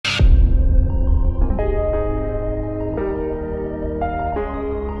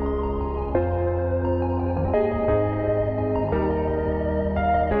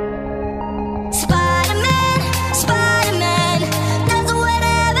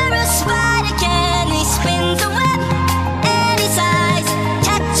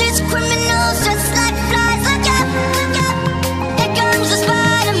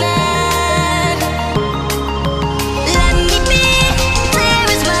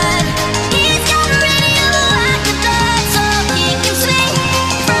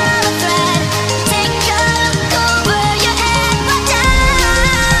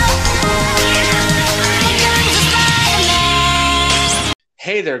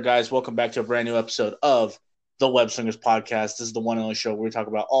Hey there, guys. Welcome back to a brand new episode of the WEBSLINGERS Podcast. This is the one and only show where we talk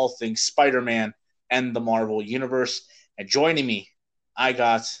about all things Spider-Man and the Marvel Universe. And joining me, I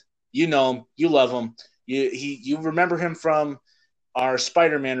got, you know him, you love him, you remember him from our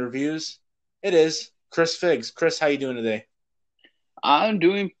Spider-Man reviews. It is Chris Figs. Chris, how you doing today? I'm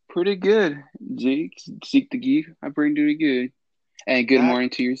doing pretty good, Zeke the Geek. I'm pretty doing good. And good That morning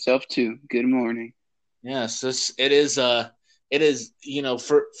to yourself too. Good morning. Yes, it is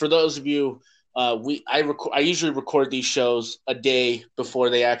for those of you I usually record these shows a day before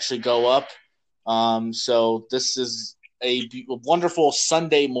they actually go up. So this is a wonderful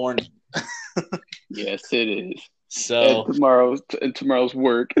Sunday morning. Yes, it is. And So, tomorrow's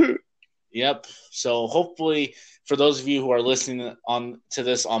work. yep. So hopefully for those of you who are listening on to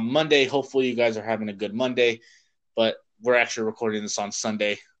this on Monday, hopefully you guys are having a good Monday, but we're actually recording this on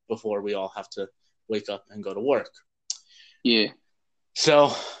Sunday before we all have to wake up and go to work. Yeah.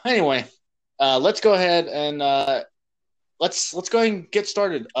 So anyway, let's go ahead and let's go ahead and get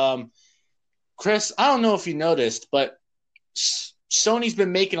started. Chris, I don't know if you noticed, but Sony's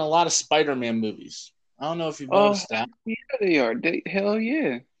been making a lot of Spider-Man movies. I don't know if you've Oh, noticed that. yeah, they are. Hell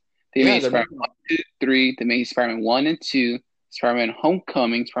yeah. They Yeah, made they're Spider-Man making. 1, 2, 3. They made Spider-Man 1 and 2, Spider-Man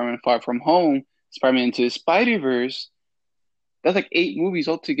Homecoming, Spider-Man Far From Home, Spider-Man Into the Spider-Verse. That's like 8 movies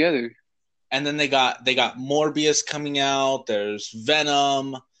altogether. And then they got Morbius coming out. There's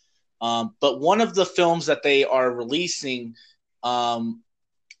Venom. But one of the films that they are releasing,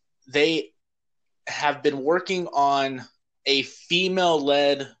 they have been working on a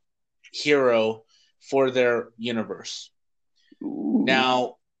female-led hero for their universe. Ooh.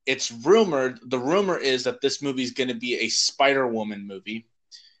 Now, the rumor is that this movie is going to be a Spider-Woman movie,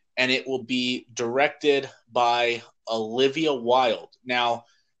 and it will be directed by Olivia Wilde. Now,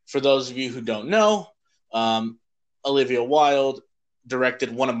 for those of you who don't know, Olivia Wilde directed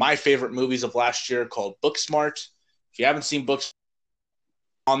one of my favorite movies of last year called Booksmart. If you haven't seen Booksmart,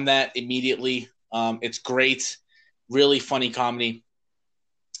 on that immediately. It's great, really funny comedy.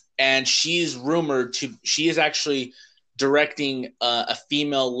 And she is actually directing a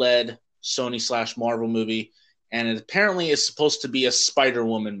female-led Sony / Marvel movie, and it apparently is supposed to be a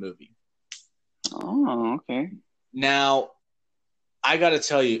Spider-Woman movie. Oh, okay. Now, I got to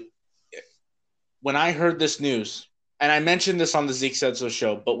tell you, when I heard this news, and I mentioned this on the Zeke Said So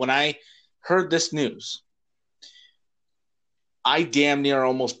show, but when I heard this news, I damn near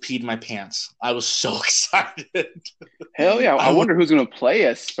almost peed my pants. I was so excited. Hell yeah. I I was, wonder who's going to play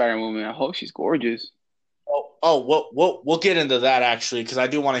as Spider-Woman. I hope she's gorgeous. we'll get into that actually because I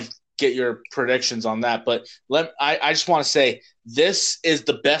do want to get your predictions on that. But I just want to say this is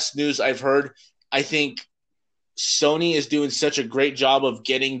the best news I've heard. I think Sony is doing such a great job of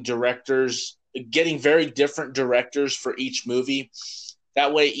getting very different directors for each movie.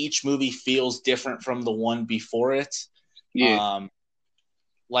 That way, each movie feels different from the one before it. Yeah. Um,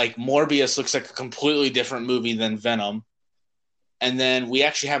 like Morbius looks like a completely different movie than Venom. And then we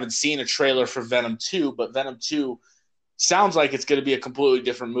actually haven't seen a trailer for Venom 2, but Venom 2 sounds like it's going to be a completely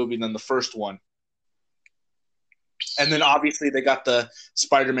different movie than the first one. And then obviously they got the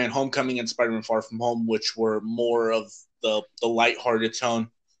Spider-Man Homecoming and Spider-Man Far From Home, which were more of the lighthearted tone.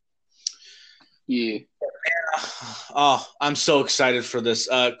 Yeah. Oh, I'm so excited for this.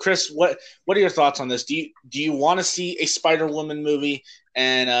 Chris, what are your thoughts on this? Do you want to see a Spider-Woman movie?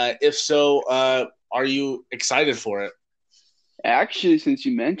 And if so, are you excited for it? Actually, since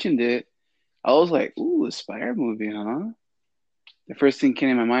you mentioned it, I was like, ooh, a Spider movie, huh? The first thing came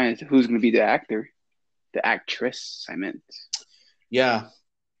in my mind is who's going to be the actor? The actress, I meant. Yeah.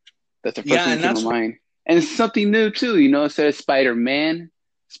 That's the first Yeah, thing that and came to that's mind. And it's something new, too, instead of Spider-Man,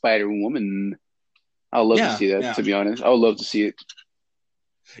 Spider-Woman. I would love to yeah, see that, yeah. to be honest. I would love to see it.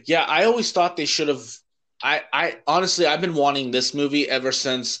 Yeah, I always thought they should have. I honestly, I've been wanting this movie ever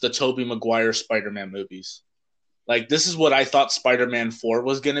since the Tobey Maguire Spider-Man movies. Like, this is what I thought Spider-Man 4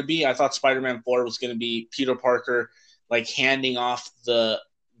 was going to be. I thought Spider-Man 4 was going to be Peter Parker, like, handing off the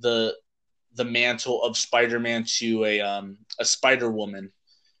mantle of Spider-Man to a Spider-Woman,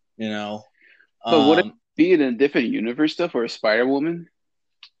 you know. But would it Um, be in a different universe, stuff, or a Spider-Woman?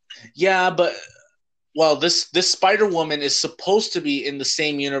 yeah, but well, this Spider Woman is supposed to be in the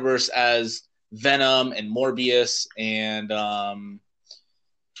same universe as Venom and Morbius and uh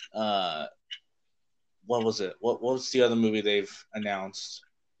what was it? What was the other movie they've announced?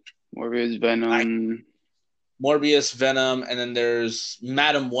 Morbius, I Venom. Morbius, Venom, and then there's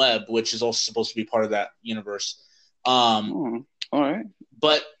Madam Web, which is also supposed to be part of that universe. Um, Oh, all right.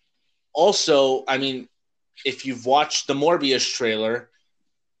 but also, I mean, if you've watched the Morbius trailer,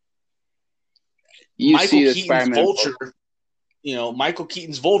 You Michael see the Keaton's Spider-Man poster. Vulture. Michael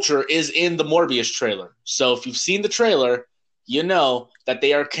Keaton's Vulture is in the Morbius trailer. So if you've seen the trailer, you know that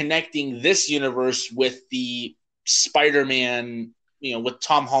they are connecting this universe with the Spider-Man, with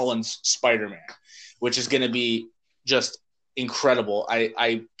Tom Holland's Spider-Man, which is going to be just incredible.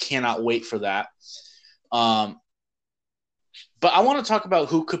 I cannot wait for that. But I want to talk about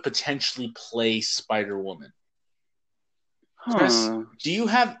who could potentially play Spider-Woman. Chris, do you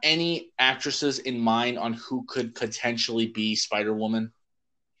have any actresses in mind on who could potentially be Spider-Woman?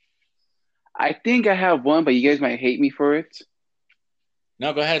 I think I have one, but you guys might hate me for it.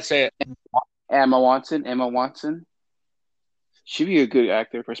 No, go ahead, say it. Emma Watson. She'd be a good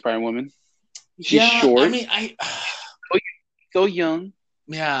actor for Spider-Woman. She's short. I mean, so young.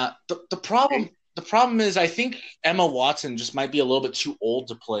 Yeah, the problem is I think Emma Watson just might be a little bit too old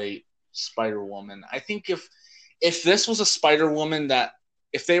to play Spider-Woman. I think if this was a Spider-Woman that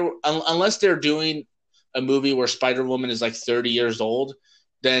if they were unless they're doing a movie where Spider-Woman is like 30 years old,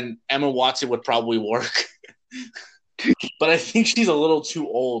 then Emma Watson would probably work. But I think she's a little too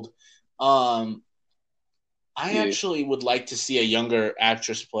old. I actually would like to see a younger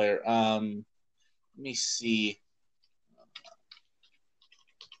actress player. Let me see.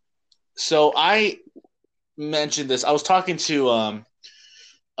 So I mentioned this. I was talking to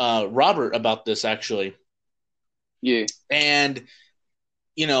Robert about this actually. Yeah. And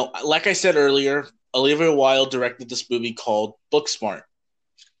like I said earlier, Olivia Wilde directed this movie called Booksmart.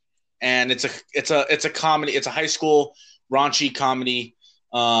 And it's a comedy. It's a high school raunchy comedy.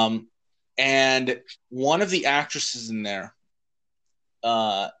 And one of the actresses in there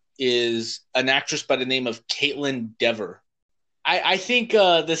is an actress by the name of Caitlin Dever. I think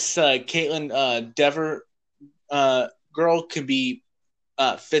this Caitlin Dever girl can be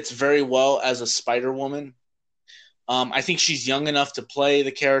fits very well as a Spider-Woman. I think she's young enough to play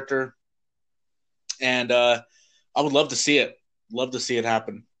the character, and I would love to see it. Love to see it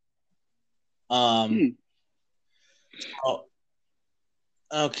happen.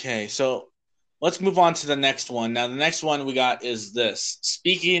 Okay, so let's move on to the next one. Now, the next one we got is this.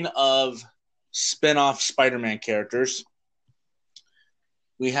 Speaking of spin-off Spider-Man characters,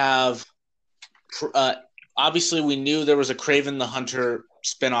 we have obviously we knew there was a Kraven the Hunter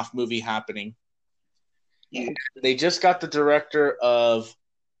spin-off movie happening. They just got the director of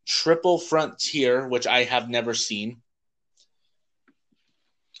Triple Frontier, which I have never seen.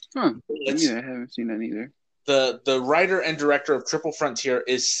 I haven't seen that either. The writer and director of Triple Frontier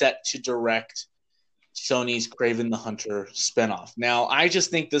is set to direct Sony's Kraven the Hunter spinoff. Now, I just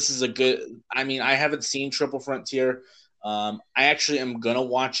think this is a good. I mean, I haven't seen Triple Frontier. I actually am gonna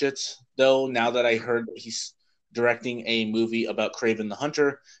watch it though. Now that I heard that he's directing a movie about Kraven the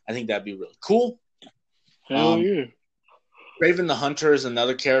Hunter, I think that'd be really cool. Hell yeah! Kraven the Hunter is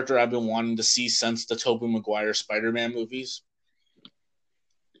another character I've been wanting to see since the Tobey Maguire Spider-Man movies.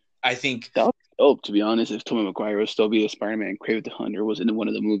 I think that would be dope, to be honest, if Tobey Maguire would still be a Spider-Man, Kraven the Hunter was in one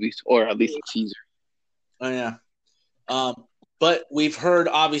of the movies, or at least a teaser. Oh yeah. But we've heard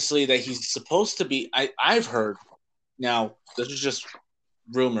obviously that he's supposed to be. I've heard. Now this is just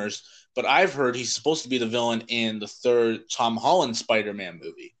rumors, but I've heard he's supposed to be the villain in the third Tom Holland Spider-Man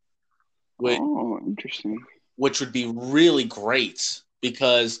movie. Interesting. Which would be really great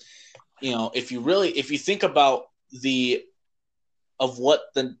because, if you think about what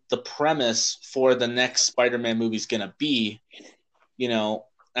the premise for the next Spider-Man movie is going to be,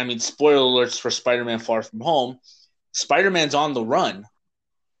 I mean, spoiler alerts for Spider-Man Far From Home, Spider-Man's on the run,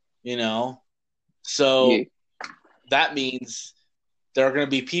 so that means there are going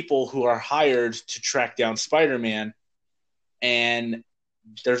to be people who are hired to track down Spider-Man, and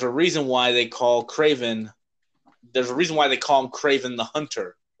there's a reason why they call Kraven. There's a reason why they call him Kraven the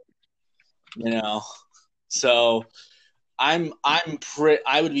Hunter. So I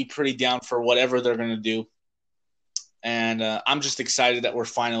would be pretty down for whatever they're going to do, and I'm just excited that we're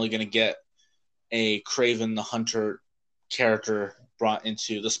finally going to get a Kraven the Hunter character brought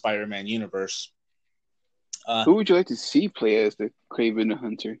into the Spider-Man universe. Who would you like to see play as the Kraven the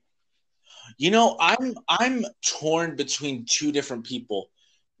Hunter? I'm torn between two different people.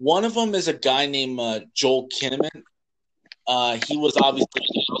 One of them is a guy named Joel Kinnaman. He was obviously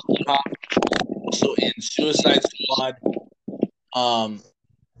also in Suicide Squad.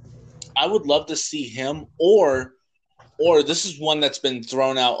 I would love to see him, or this is one that's been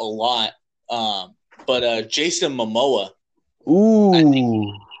thrown out a lot. But Jason Momoa. Ooh, I think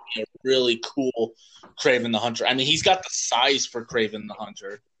he'd be a really cool Kraven the Hunter. I mean, he's got the size for Kraven the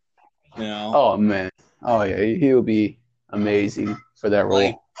Hunter. Oh man. Oh yeah, he'll be amazing for that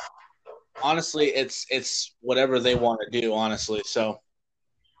role. Honestly, it's whatever they want to do, honestly. So,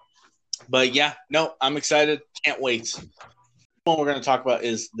 but yeah, no, I'm excited. Can't wait. What we're going to talk about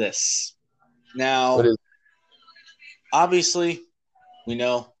is this. What Now, is? obviously, we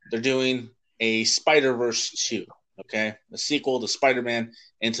know they're doing a Spider-Verse 2, okay? The sequel to Spider-Man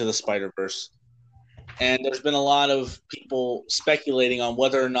Into the Spider-Verse. And there's been a lot of people speculating on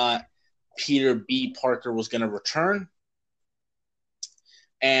whether or not Peter B. Parker was going to return.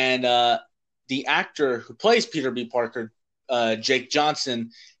 And the actor who plays Peter B. Parker, Jake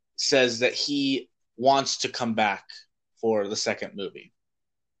Johnson, says that he wants to come back for the second movie.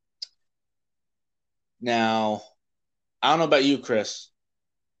 Now, I don't know about you, Chris,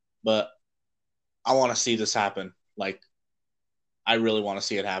 but I want to see this happen. Like, I really want to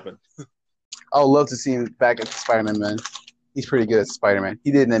see it happen. I would love to see him back as Spider-Man, man. He's pretty good at Spider-Man. He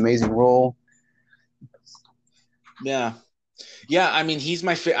did an amazing role. Yeah. Yeah, I mean, he's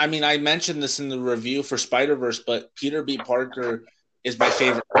my favorite. I mean, I mentioned this in the review for Spider-Verse, but Peter B. Parker is my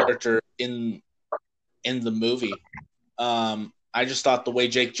favorite character in the movie. I just thought the way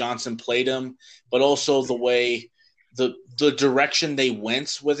Jake Johnson played him, but also the way the direction they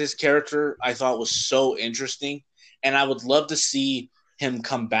went with his character, I thought was so interesting. And I would love to see him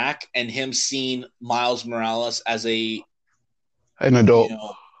come back and him seeing Miles Morales as an adult.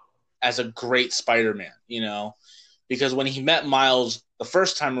 As a great Spider-Man, because when he met Miles the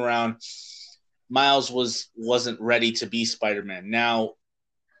first time around, Miles wasn't ready to be Spider-Man. Now,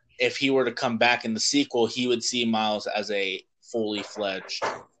 if he were to come back in the sequel, he would see Miles as a fully fledged,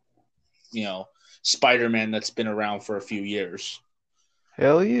 Spider-Man that's been around for a few years.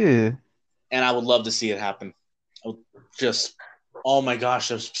 Hell yeah. And I would love to see it happen. Oh my gosh,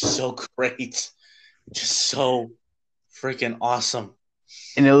 that was so great. Just so freaking awesome.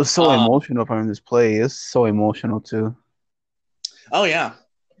 And it was so emotional for him to play. It's so emotional too. Oh yeah.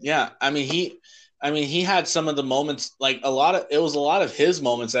 Yeah. I mean he had some of the moments, it was a lot of his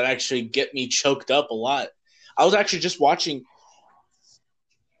moments that actually get me choked up a lot. I was actually just watching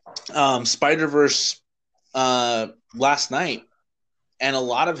Spider-Verse last night, and a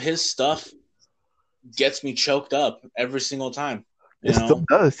lot of his stuff gets me choked up every single time. Still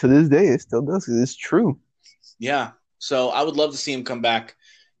does to this day. It still does. It's true. Yeah. So I would love to see him come back.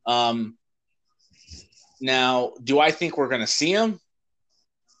 Now, do I think we're going to see him?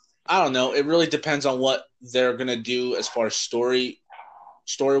 I don't know. It really depends on what they're going to do as far as story-wise.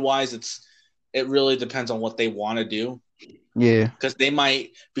 It really depends on what they want to do. Yeah. Because they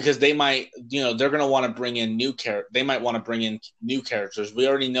might, they're going to want to bring in new characters. They might want to bring in new characters. We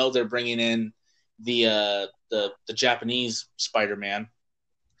already know they're bringing in the Japanese Spider-Man.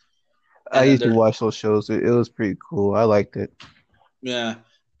 I used to watch those shows. It was pretty cool. I liked it. Yeah.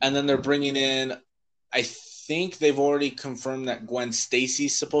 And then they're bringing in, I think they've already confirmed that Gwen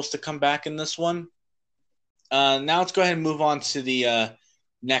Stacy's supposed to come back in this one. Now let's go ahead and move on to the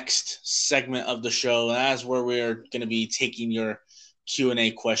next segment of the show. And that's where we're going to be taking your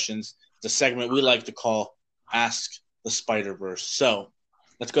Q&A questions, the segment we like to call Ask the Spider-Verse. So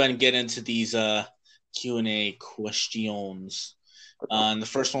let's go ahead and get into these Q&A questions. And the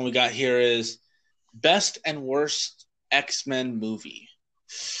first one we got here is best and worst X-Men movie.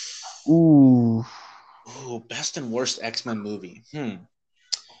 Ooh, best and worst X-Men movie.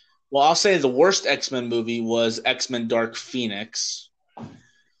 Well, I'll say the worst X-Men movie was X-Men Dark Phoenix.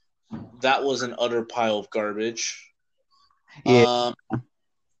 That was an utter pile of garbage. Yeah.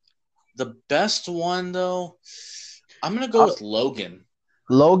 The best one, though, I'm going to go with Logan.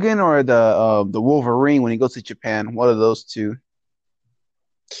 Logan or the Wolverine when he goes to Japan. One of those two.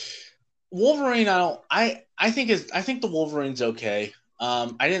 Wolverine, I think the Wolverine's okay.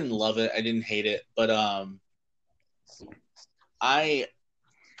 I didn't love it. I didn't hate it, but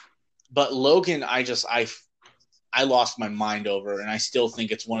Logan, I lost my mind over, and I still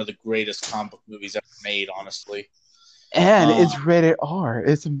think it's one of the greatest comic book movies ever made, honestly. And it's rated R.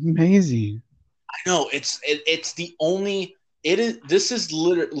 It's amazing. I know it's the only.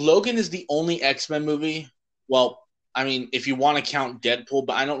 Logan is the only X-Men movie. Well, I mean, if you want to count Deadpool,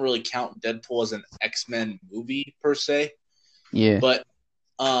 but I don't really count Deadpool as an X-Men movie per se. Yeah. But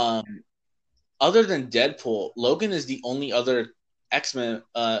other than Deadpool, Logan is the only other X-Men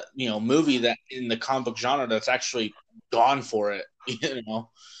movie that in the comic book genre that's actually gone for it.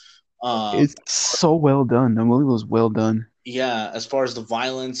 It's so well done. The movie was well done. Yeah, as far as the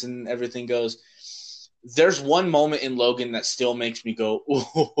violence and everything goes. There's one moment in Logan that still makes me go,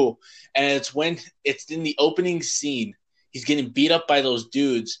 ooh, and it's when it's in the opening scene. He's getting beat up by those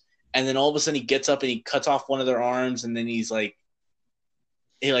dudes, and then all of a sudden he gets up and he cuts off one of their arms, and then he stabs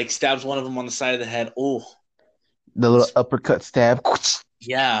one of them on the side of the head. Oh, the little uppercut stab.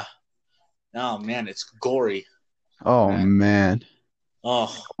 Yeah. Oh man, it's gory. Oh man. Oh,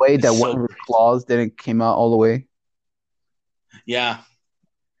 the way that one of his claws didn't came out all the way. Yeah,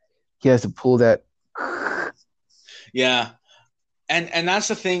 He has to pull that. yeah. And that's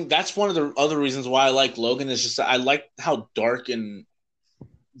the thing. That's one of the other reasons why I like Logan is just that I like how dark and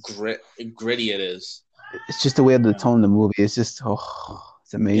gritty it is. It's just the way of the Yeah, tone of the movie. It's just,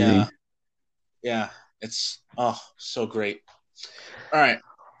 it's yeah, amazing. yeah. It's so great. All right.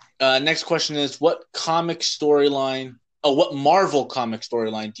 Next question is what comic storyline? Oh, what Marvel comic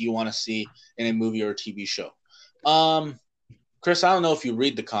storyline do you want to see in a movie or a TV show? Chris, I don't know if you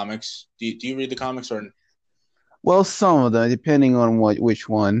read the comics. Do you read the comics or? Well, some of them, depending on which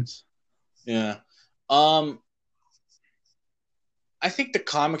ones. Yeah. I think the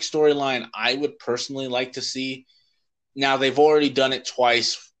comic storyline I would personally like to see. Now they've already done it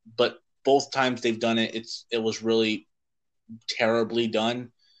twice, but both times they've done it, it was really terribly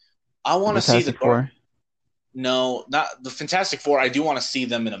done. I The want to see the Fantastic dark. Four. No, not the Fantastic Four. I do want to see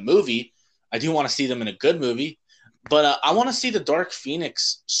them in a movie. I do want to see them in a good movie, but I want to see the Dark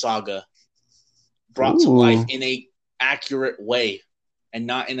Phoenix saga brought to life Ooh, in a accurate way, and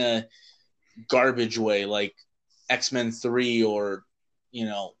not in a garbage way like X-Men 3 or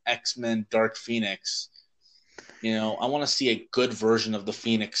X-Men Dark Phoenix. I want to see a good version of the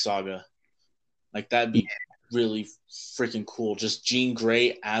Phoenix saga. Like that'd be really freaking cool. Just Jean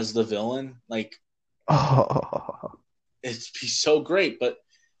Grey as the villain, like oh, it'd be so great. But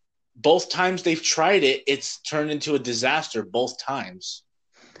both times they've tried it, it's turned into a disaster both times.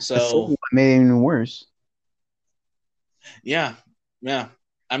 the second So one made it even worse. yeah, yeah.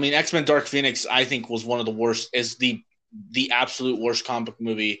 I mean, X-Men Dark Phoenix, I think, was one of the worst. Is the absolute worst comic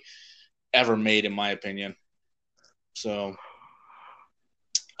movie ever made, in my opinion. So,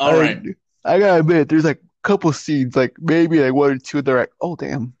 all I right. I gotta admit, there's like a couple scenes, like maybe like one or two, they're like, oh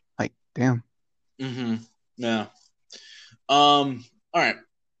damn, like damn. Mm-hmm. Yeah. All right.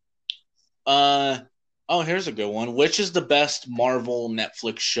 Uh. Oh, here's a good one. Which is the best Marvel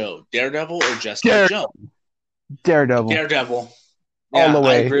Netflix show, Daredevil or Jessica Dare Jones? Daredevil, Daredevil. all Yeah, the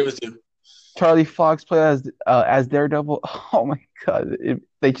I way. agree with you. Charlie Fox play as Daredevil. Oh my god,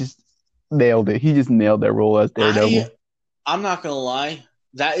 they just nailed it. He just nailed that role as I Daredevil. I'm not gonna lie.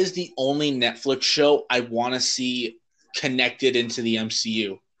 That is the only Netflix show I want to see connected into the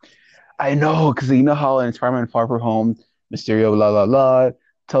MCU. I know, because you know how in Spider-Man Far From Home, Mysterio, la la la,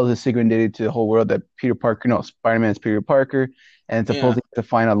 tells his secret identity to the whole world that Peter Parker, no, Spider-Man is Peter Parker, and Yeah, supposedly to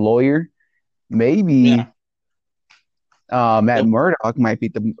find a lawyer. yeah, Maybe Matt but Murdock might be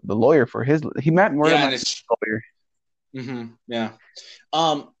the lawyer for his. Matt Murdock yeah, might and be it's the lawyer. yeah.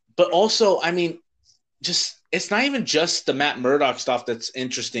 But also, I mean, just it's not even just the Matt Murdock stuff that's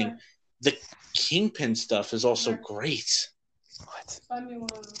interesting. The Kingpin stuff is also great. What?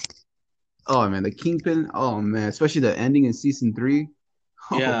 Oh man, the Kingpin. Oh man, especially the ending in season 3.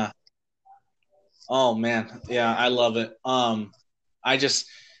 Oh, Yeah. Oh man. Yeah, I love it. I just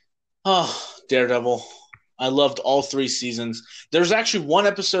Daredevil. I loved all 3 seasons. There's actually one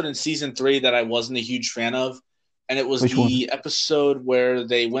episode in season 3 that I wasn't a huge fan of, and it was which one? the episode where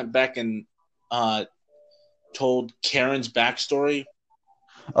they went back and uh, told Karen's backstory.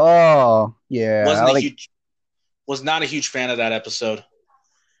 Oh yeah, Wasn't a huge was not a huge fan of that episode.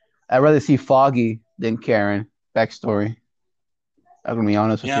 I'd rather see Foggy than Karen backstory. I'm gonna be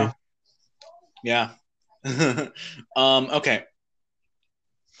honest with you. Yeah, yeah. Okay.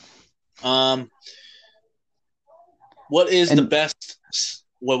 Um, what is the And best?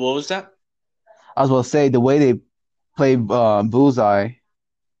 What was that? I was going to say the way they play Bullseye.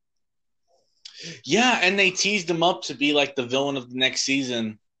 Yeah, and they teased him up to be like the villain of the next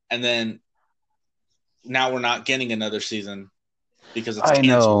season, and then now we're not getting another season because it's I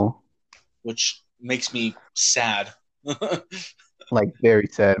canceled, know, which makes me sad. like very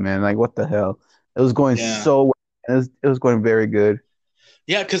sad, man. Like what the hell? It was going Yeah, so well. It was going very good.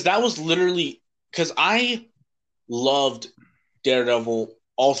 yeah, because that was literally because I loved Daredevil,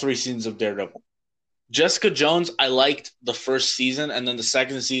 all 3 seasons of Daredevil. Jessica Jones, I liked the first season, and then the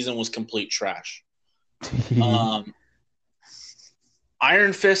second season was complete trash. Um,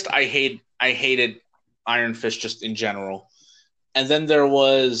 Iron Fist, I hated Iron Fist just in general. And then there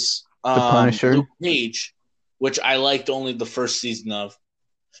was The Luke Punisher. Cage, which I liked only the first season of.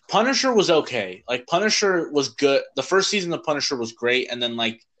 Punisher was okay. Like Punisher was good. The first season of Punisher was great, and then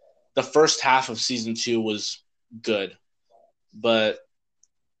like the first half of season 2 was good. But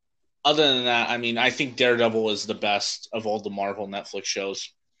other than that, I mean, I think Daredevil is the best of all the Marvel Netflix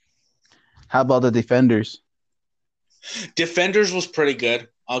shows. How about the Defenders? Defenders was pretty good.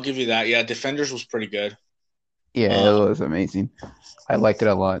 I'll give you that. Yeah, Defenders was pretty good. Yeah, it Um, was amazing. I liked it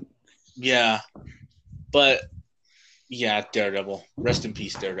a lot. yeah, but yeah, Daredevil. Rest in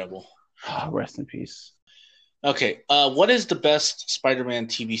peace, Daredevil. Rest in peace. Okay. What is the best Spider-Man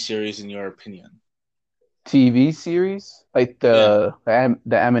TV series in your opinion? TV series, like Yeah. the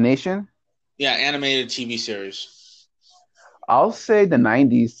animation. Yeah, animated TV series. I'll say the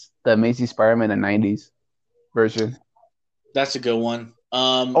 '90s, the Amazing Spider-Man, the '90s version, That's a good one.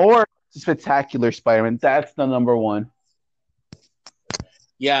 or Spectacular Spider-Man. That's the number one.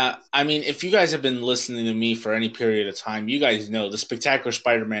 Yeah, I mean, if you guys have been listening to me for any period of time, you guys know the Spectacular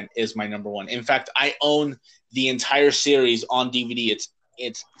Spider-Man is my number one. In fact, I own the entire series on DVD.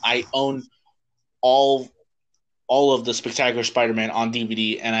 It's I own all all of the Spectacular Spider-Man on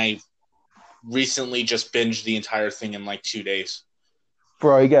DVD, and I recently just binged the entire thing in like 2 days.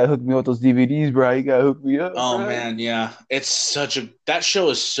 Bro, you gotta hook me up with those DVDs, bro. You gotta hook me up, Oh bro. man, yeah, it's such a that show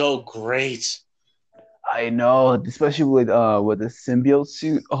is so great. I know, especially with the symbiote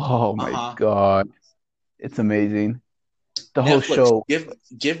suit. Oh Uh my huh. God, it's amazing. The whole Netflix, show,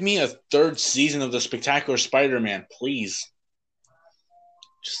 give me a third season of the Spectacular Spider-Man, please.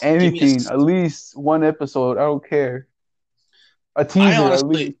 Just give me a. anything, at least one episode. I don't care. A I teaser, at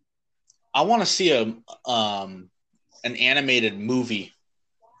honestly, least. I want to see a an animated movie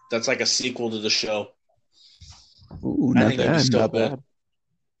that's like a sequel to the show. Ooh, I not think that'd be bad, so not good. bad.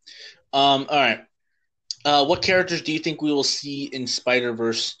 All right. What characters do you think we will see in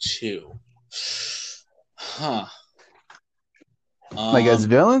Spider-Verse 2? Huh. Like as Um,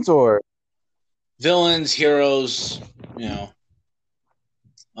 villains or Villains, heroes, you know.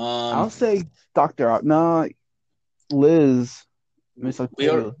 I'll Um, say No, Liz, Miss we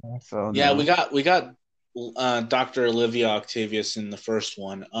are, Octavia. So yeah, no, we got Dr. Olivia Octavius in the first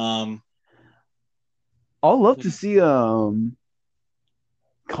one. I'd love to see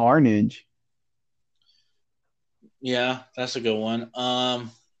Carnage. Yeah, that's a good one.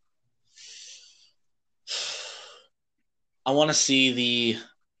 I want to see the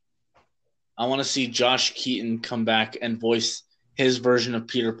I want to see Josh Keaton come back and voice his version of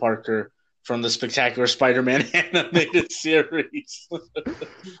Peter Parker from the Spectacular Spider-Man animated series.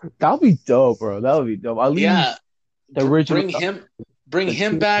 That would be dope, bro. That would be dope. At Yeah, least the original, bring the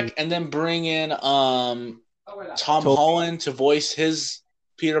him two, back, and then bring in Tom Toby, Holland to voice his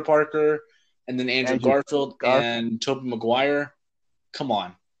Peter Parker, and then Andrew Andrew Garfield Garfield. and Tobey Maguire. Come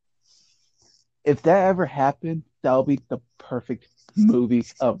on. If that ever happened, that would be the perfect movie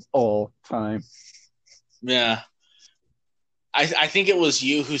of all time. Yeah. I think it was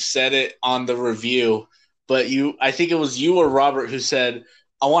you who said it on the review, but I think it was you or Robert who said,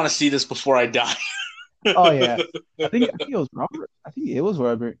 I want to see this before I die. Oh yeah, I think it was Robert. I think it was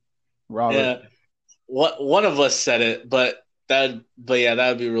Robert. Robert. Yeah. One of us said it, but yeah, that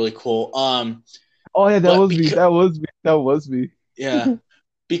would be really cool. Oh yeah, that But was me. because That was me. That was me. yeah,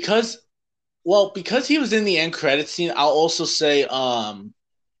 because because he was in the end credit scene, I'll also say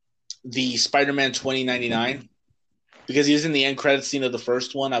the Spider-Man 2099 because he was in the end credit scene of the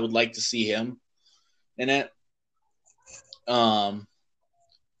first one. I would like to see him in it. Um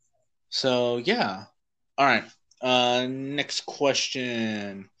so yeah. All right. Next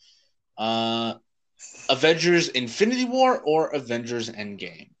question. Uh Avengers Infinity War or Avengers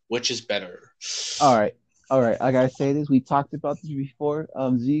Endgame? Which is better? All right. All right. I gotta say this. We talked about this before.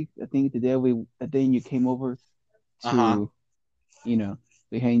 Zeke, I think you came over Uh-huh. to, you know,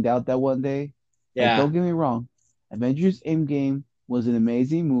 we hanged out that one day. Like, Yeah. don't get me wrong, Avengers Endgame was an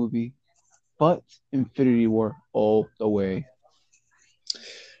amazing movie, but Infinity War all the way.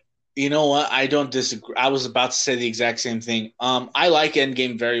 You know what? I don't disagree. I was about to say the exact same thing. I like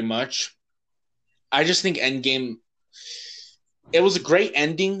Endgame very much. I just think Endgame it was a great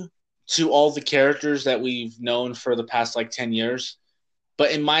ending to all the characters that we've known for the past like 10 years.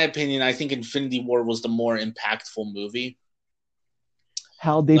 But in my opinion, I think Infinity War was the more impactful movie.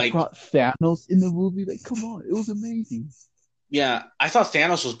 How they Like, brought Thanos in the movie, like, come on, it was amazing. yeah, I thought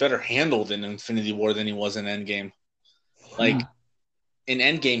Thanos was better handled in Infinity War than he was in Endgame. Like, in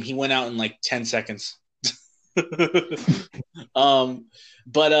Endgame, he went out in like 10 seconds. um,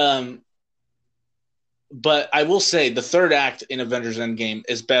 but but I will say the third act in Avengers Endgame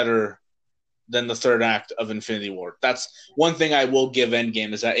is better than the third act of Infinity War. That's one thing I will give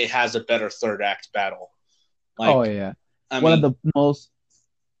Endgame is that it has a better third act battle. Oh Like, yeah, I one of mean, the most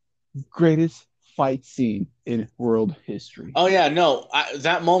greatest fight scene in world history. oh yeah, no,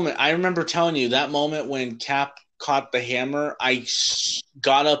 that moment I remember telling you that moment when Cap caught the hammer.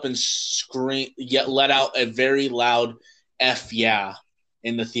 Got up and screamed, yet let out a very loud "F yeah"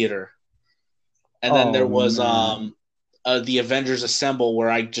 in the theater. And then there Oh was man. the Avengers Assemble where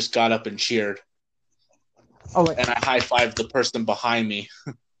I just got up and cheered Oh like and I high fived the person behind me.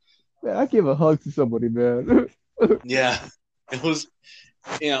 man, I give a hug to somebody, man. Yeah, it was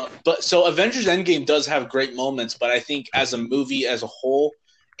But so Avengers Endgame does have great moments, but I think as a movie as a whole,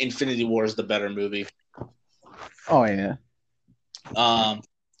 Infinity War is the better movie. Oh yeah.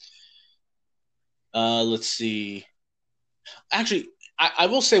 Let's see. Actually, I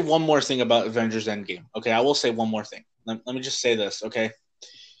will say one more thing about Avengers Endgame. Okay, I will say one more thing. Let me just say this, okay?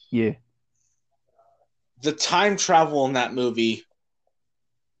 Yeah. The time travel in that movie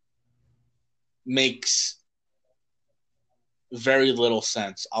makes very little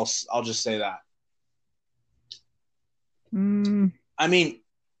sense. I'll just say that. I mean,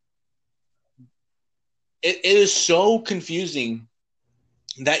 it is so confusing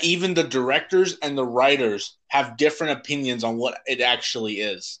that even the directors and the writers have different opinions on what it actually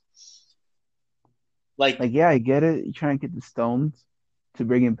is. Like yeah, I get it. You're trying to get the stones to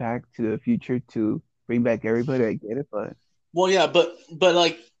bring it back to the future to bring back everybody. I get it, but well, yeah, but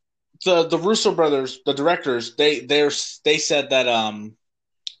like the Russo brothers, the directors, they said that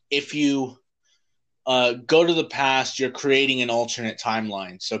if you go to the past, you're creating an alternate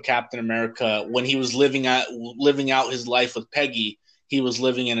timeline. So Captain America, when he was living out his life with Peggy, he was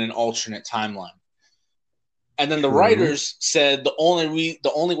living in an alternate timeline. And then the writers said the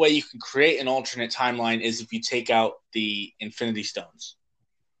only way you can create an alternate timeline is if you take out the Infinity Stones.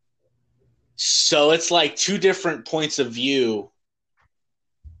 So it's like two different points of view.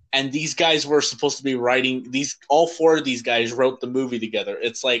 And these guys were supposed to be writing these. All four of these guys wrote the movie together.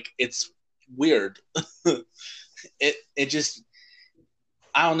 It's like it's weird. it just,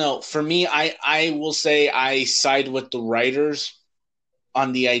 I don't know. For me, I will say I side with the writers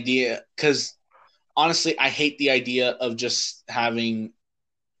on the idea, because honestly, I hate the idea of just having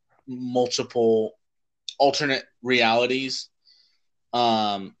multiple alternate realities.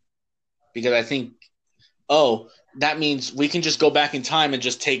 Because I think, that means we can just go back in time and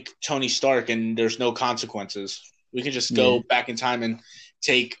just take Tony Stark and there's no consequences. We can just go back in time and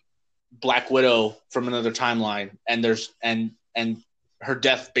take Black Widow from another timeline, and there's and her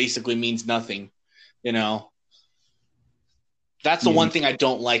death basically means nothing. That's the one thing I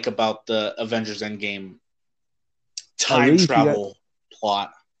don't like about the Avengers Endgame time travel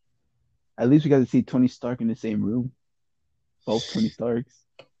plot. At least we got to see Tony Stark in the same room. Both Tony Starks.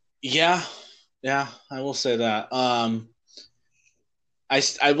 Yeah, I will say that. I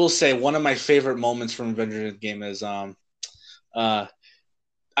will say one of my favorite moments from Avengers Endgame is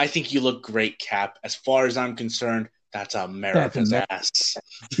I think you look great, Cap. As far as I'm concerned, that's America's ass.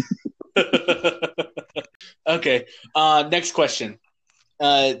 Okay. Next question.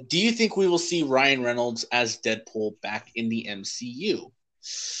 Do you think we will see Ryan Reynolds as Deadpool back in the MCU?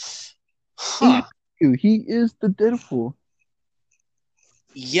 Huh. He is the Deadpool.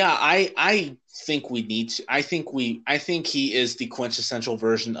 Yeah, I think we need to. I think he is the quintessential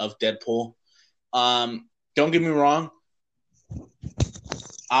version of Deadpool. Don't get me wrong.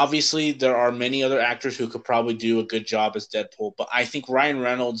 Obviously, there are many other actors who could probably do a good job as Deadpool, but I think Ryan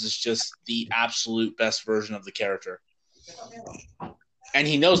Reynolds is just the absolute best version of the character. And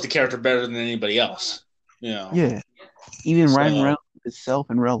he knows the character better than anybody else. Yeah. Even Ryan Reynolds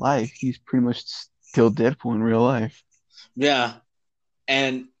himself in real life, he's pretty much still Deadpool in real life. Yeah.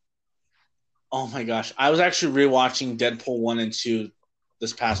 And oh my gosh, I was actually rewatching Deadpool 1 and 2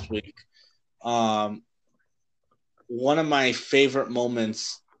 this past week. One of my favorite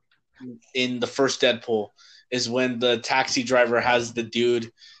moments in the first Deadpool is when the taxi driver has the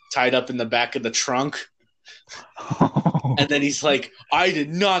dude tied up in the back of the trunk. And then he's like, I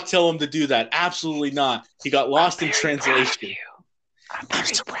did not tell him to do that. Absolutely not. He got lost in translation. I'm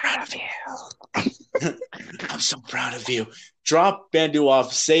so proud of you. I'm so proud of you. Drop Bandu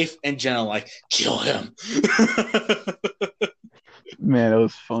off safe and gentle, like, kill him. Man, that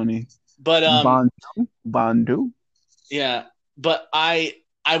was funny. But Bandu? Yeah, but I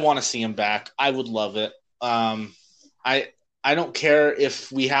want to see him back. I would love it. I don't care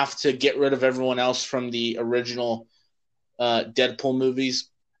if we have to get rid of everyone else from the original Deadpool movies.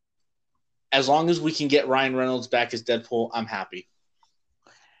 As long as we can get Ryan Reynolds back as Deadpool, I'm happy.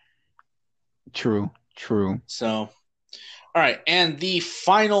 True. So, all right. And the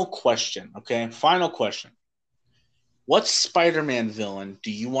final question, okay? Final question. What Spider-Man villain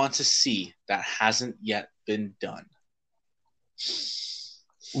do you want to see that hasn't yet been done?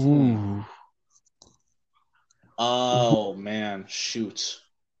 Ooh. Oh, man. Shoot.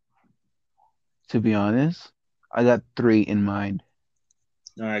 To be honest, I got 3 in mind.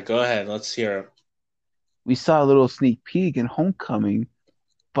 All right, go ahead. Let's hear it. We saw a little sneak peek in Homecoming,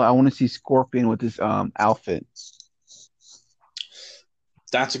 but I want to see Scorpion with his outfit.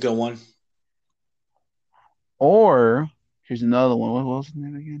 That's a good one. Or here's another one. What was his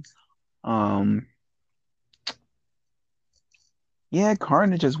name again? Yeah,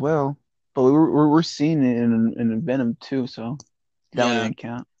 Carnage as well. But we're seeing it in Venom too, so that one Yeah. didn't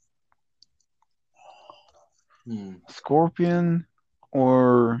count. Hmm. Scorpion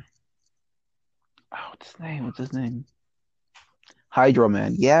or what's his name? What's his name? Hydro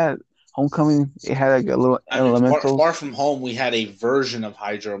Man. Yeah, Homecoming. It had like a little I mean, far elementals. from home, we had a version of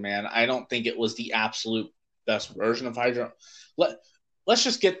Hydro Man. I don't think it was the absolute best version of Hydro. Let let's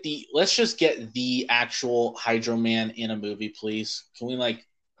just get the actual Hydro Man in a movie, please. Can we like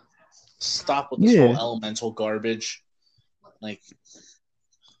stop with this whole Yeah. elemental garbage? Like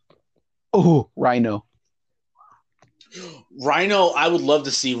Oh, Rhino. Rhino, I would love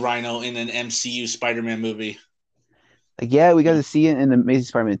to see Rhino in an MCU Spider-Man movie. Like, yeah, we got to see it in the Amazing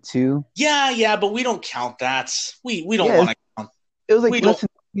Spider-Man 2. Yeah, but we don't count that. We don't Yeah, want to count. it was like We less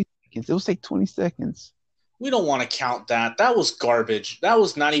don't than 20 seconds. It was like 20 seconds. we don't want to count that. That was garbage. That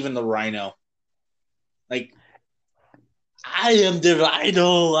was not even the Rhino. Like I am the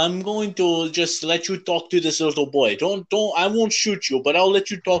Rhino. I'm going to just let you talk to this little boy. Don't. I won't shoot you, but I'll let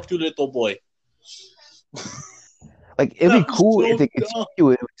you talk to little boy. Like, it'd be That was cool if so they dumb.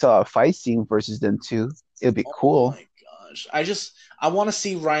 continue it. We saw a fight scene versus them two. It'd be Oh cool. my gosh! I want to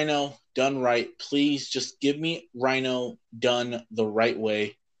see Rhino done right. Please, just give me Rhino done the right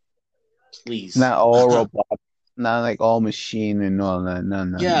way, please. Not all robot, not like all machine and all that. No,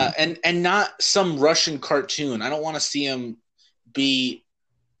 no, Yeah, no. and not some Russian cartoon. I don't want to see him be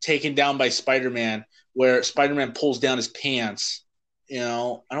taken down by Spider-Man where Spider-Man pulls down his pants. I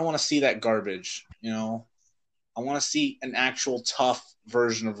don't want to see that garbage. I want to see an actual tough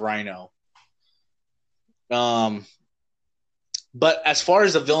version of Rhino. Um, but as far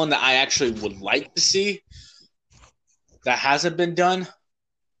as a villain that I actually would like to see that hasn't been done,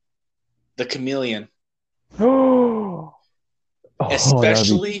 the Chameleon. Oh, that'd be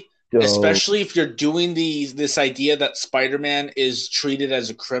Especially dope. especially if you're doing this idea that Spider-Man is treated as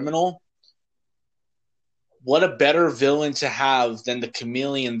a criminal. What a better villain to have than the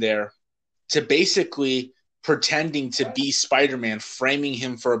Chameleon there to basically pretending to be Spider-Man, framing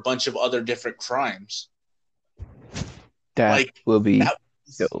him for a bunch of other different crimes. That Like will be that,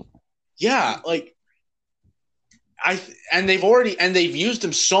 dope. yeah. Like they've used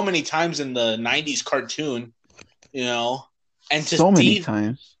him so many times in the '90s cartoon, and So many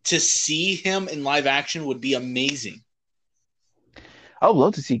times. to see him in live action would be amazing. I would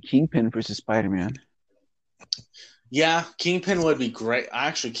love to see Kingpin versus Spider-Man. Yeah, Kingpin would be great.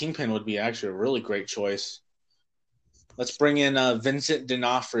 Actually, Kingpin would be actually a really great choice. Let's bring in Vincent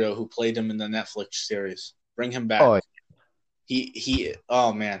D'Onofrio, who played him in the Netflix series. Bring him back. Oh, He.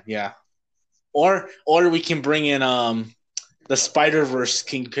 Oh man, yeah. Or we can bring in the Spider-Verse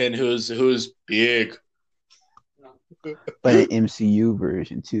Kingpin, who's big. but an MCU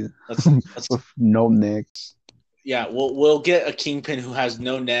version too, Let's with no necks. yeah. We'll get a Kingpin who has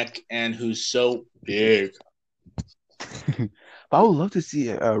no neck and who's so big. But I would love to see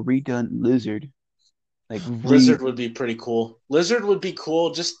a redone Lizard. Like Lizard would be pretty cool. Lizard would be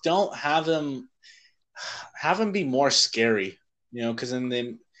cool. Just don't have him be more scary. Because in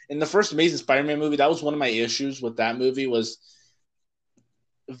the first Amazing Spider-Man movie, that was one of my issues with that movie was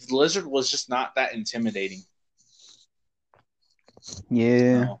Lizard was just not that intimidating.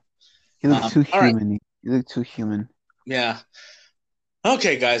 Yeah, So, he looked too all right. human. He looked too human. Yeah.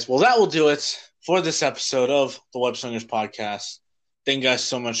 Okay, guys. Well, that will do it for this episode of the WEBSLINGERS podcast. Thank you guys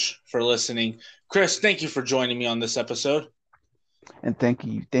so much for listening. Chris, thank you for joining me on this episode. And thank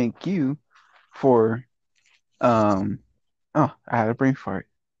you for I had a brain fart.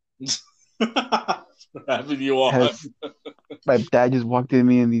 Having you on. My dad just walked in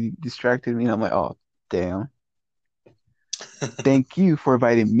me and he distracted me, and I'm like, oh damn. Thank you for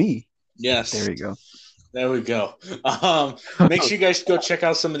inviting me. Yes. There we go. There we go. Make sure you guys go check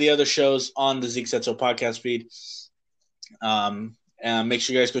out some of the other shows on the Zeke Said So podcast feed. And make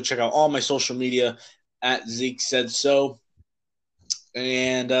sure you guys go check out all my social media at Zeke Said So.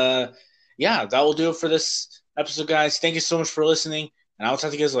 And yeah, that will do it for this episode, guys. Thank you so much for listening, and I'll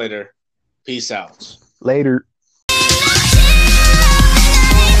talk to you guys later. Peace out. Later.